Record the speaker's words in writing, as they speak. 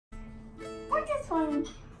playing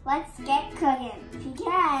Let's Get Cookin'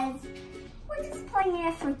 because we're just playing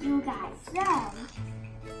it for you guys. So,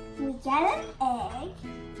 we get an egg,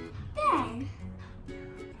 then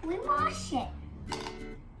we wash it.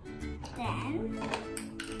 Then,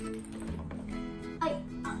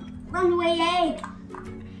 runaway egg.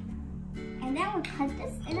 And then we put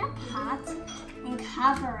this in a pot and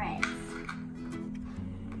cover it.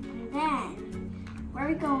 And then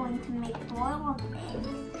we're going to make boiled eggs.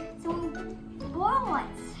 So we'll boil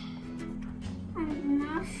it. I'm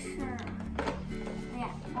not sure.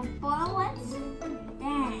 Yeah, we'll boil it. And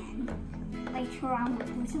then later on we'll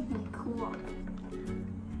do something cool.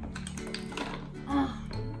 I'm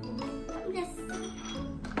just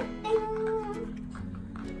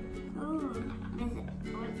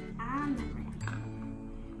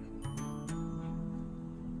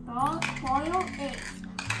boiled eggs.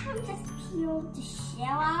 I'm just peeled the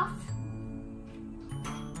shell off.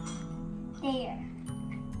 There.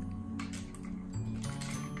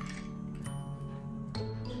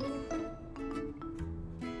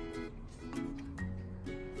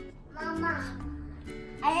 Mama,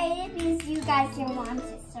 I ate it because you guys didn't want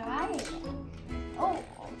it, so I ate it. Oh,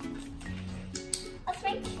 let's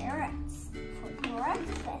make carrots for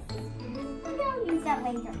breakfast. I'm gonna use that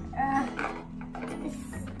later. This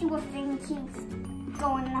stupid thing keeps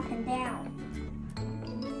going up and down.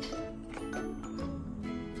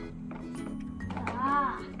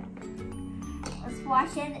 Let's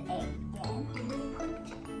wash it again. And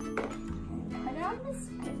put it on the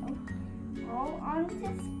spoon. Roll on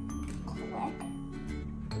this clip.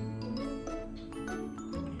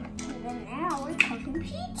 And then now we're cooking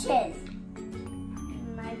peaches.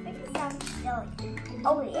 My finger sounds silly.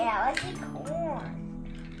 Oh yeah, let's eat corn.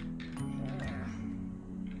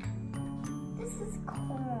 This is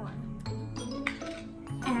corn.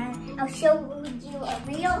 And I'll show you a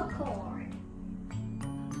real corn.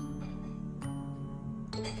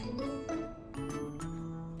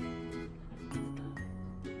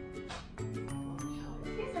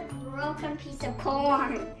 Here's a broken piece of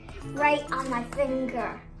corn right on my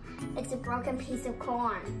finger. It's a broken piece of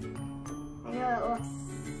corn. I know it looks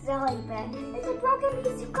silly, but it's a broken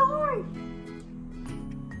piece of corn.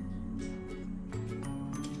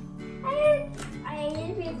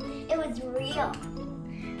 It was real.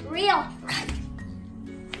 Real.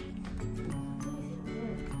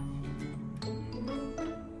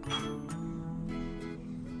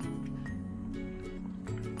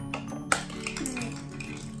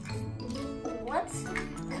 Let's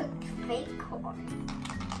cook fake corn.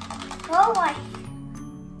 Oh my.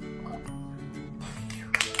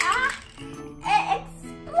 It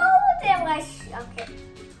exploded. Okay.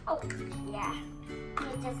 Oh, yeah.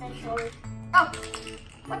 It doesn't show it. Oh,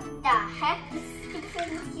 what the heck? This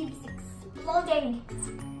thing keeps exploding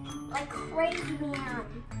like crazy, man.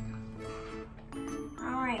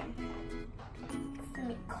 Alright. Let's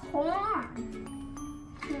make corn.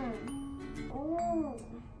 Ooh.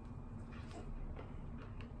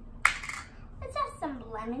 Let's add some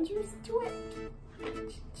lemon juice to it.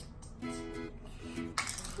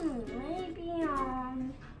 Maybe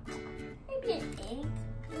an egg.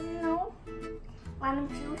 No. Lemon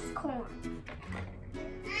juice, corn.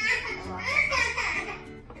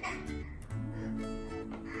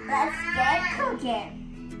 Let's get cooking.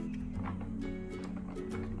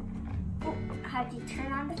 Oh, how do you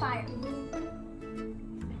turn on the fire?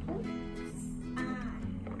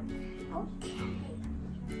 Okay.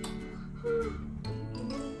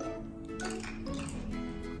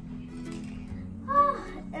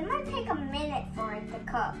 It might take a minute for it to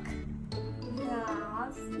cook. So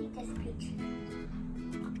let's eat this peach.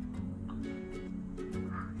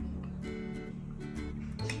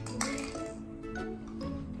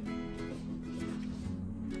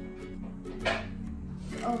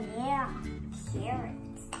 Oh yeah,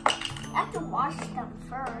 carrots. You have to wash them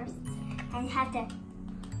first and you have to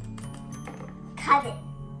cut it.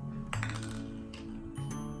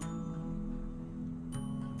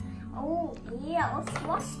 Oh yeah, let's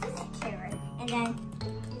wash this carrot and then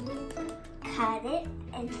cut it,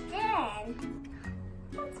 and then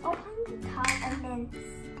let's open the top and then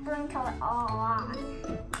sprinkle it all on.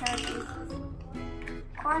 Carrot pieces.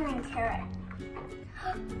 Corn and carrot.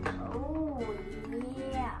 Oh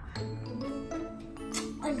yeah.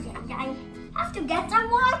 Oh yeah, I have to get some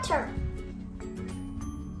water.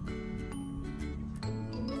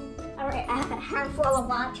 Alright, I have a handful of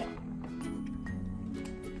water.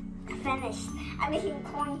 Finished. I'm making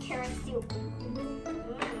corn carrot soup.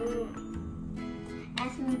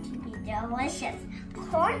 That's going to be delicious.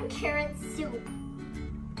 Corn carrot soup.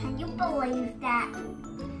 Can you believe that?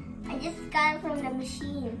 I just got it from the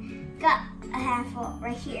machine. Got a handful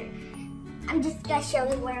right here. I'm just gonna show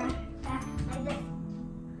you where that like this.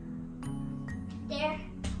 There,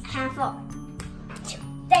 handful.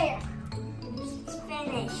 There. It's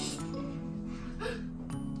finished.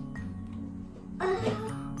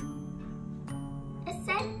 It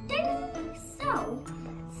said there. So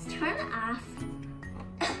let's turn it off.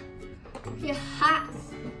 It's hot.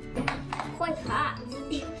 Quite hot.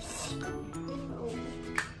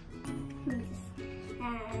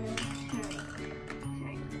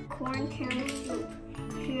 Corn carrot soup.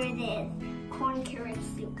 Here it is. Corn carrot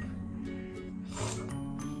soup.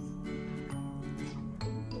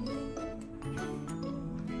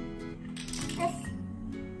 This.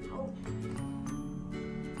 Oh.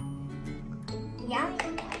 Yummy.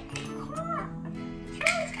 Come on.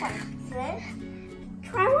 Try quite good.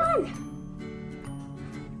 Try one.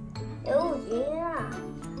 Oh yeah.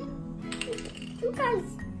 You guys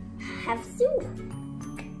have soup.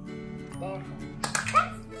 There.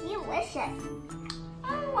 That's delicious.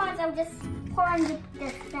 Otherwise, I'm just pouring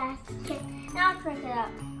this basket. Now I'll pick it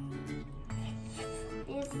up.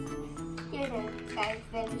 Here's the guys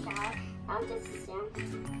finish out. I'll just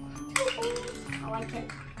I like it.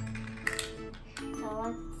 It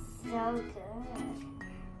looks so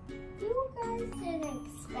good. You guys didn't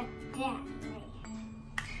expect that, right?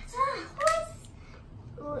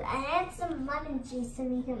 Ooh, I add some lemon juice to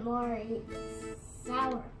make it more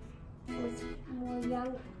sour. It's more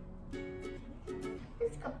young.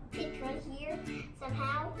 There's a pitch right here.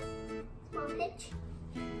 Somehow, small pitch.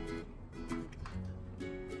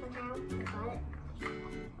 Somehow, got it.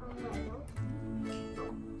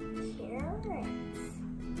 Carrots.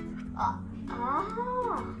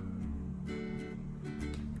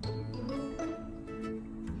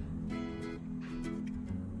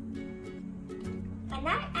 When I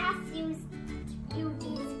ask you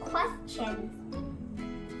these questions,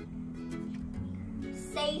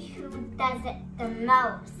 say who does it the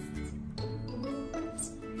most.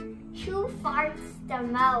 Who farts the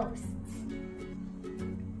most?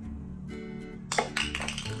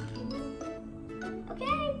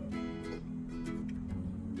 Okay.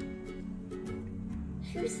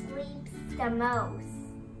 Who sleeps the most?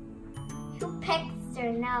 Who picks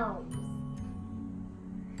their nose?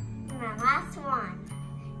 And my last one.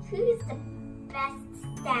 Who's the best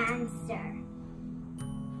dancer?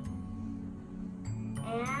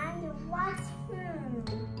 And what's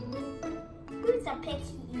who's a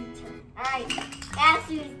picky eater? Alright, ask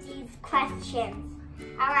you these questions.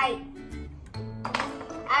 Alright,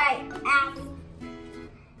 ask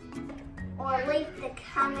or leave the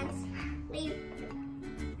comments. Leave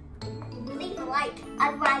a like.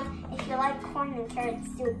 Otherwise, if you like corn and carrot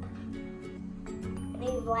soup,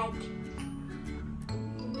 leave a like.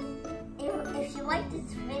 If you like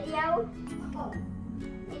this video,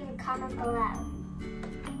 leave a comment below.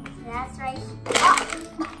 That's right. Oh,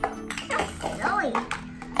 that's silly.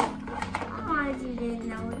 I wanted you to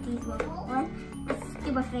know what these were for. This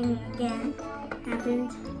stupid thing again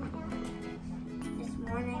happened this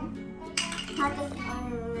morning. Not this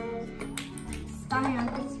morning, starting on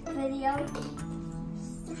this video.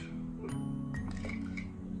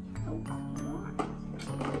 Oh, come on.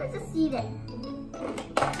 Let's just eat it.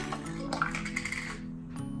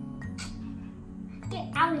 Get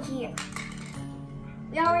out of here.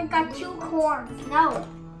 We already got 2 corns. No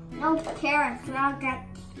carrots. We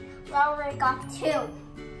already got 2.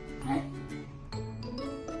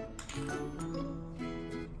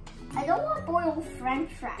 I don't want boiled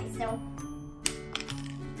French fries, so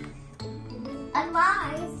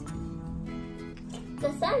otherwise the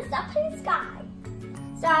sun's up in the sky.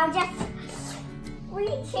 So I'll just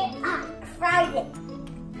reach it up, fry it,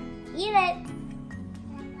 eat it.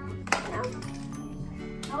 No.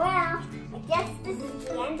 Oh well. I guess this is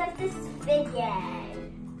the end of this video.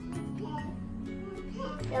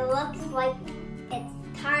 It looks like it's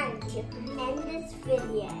time to end this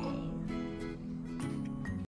video.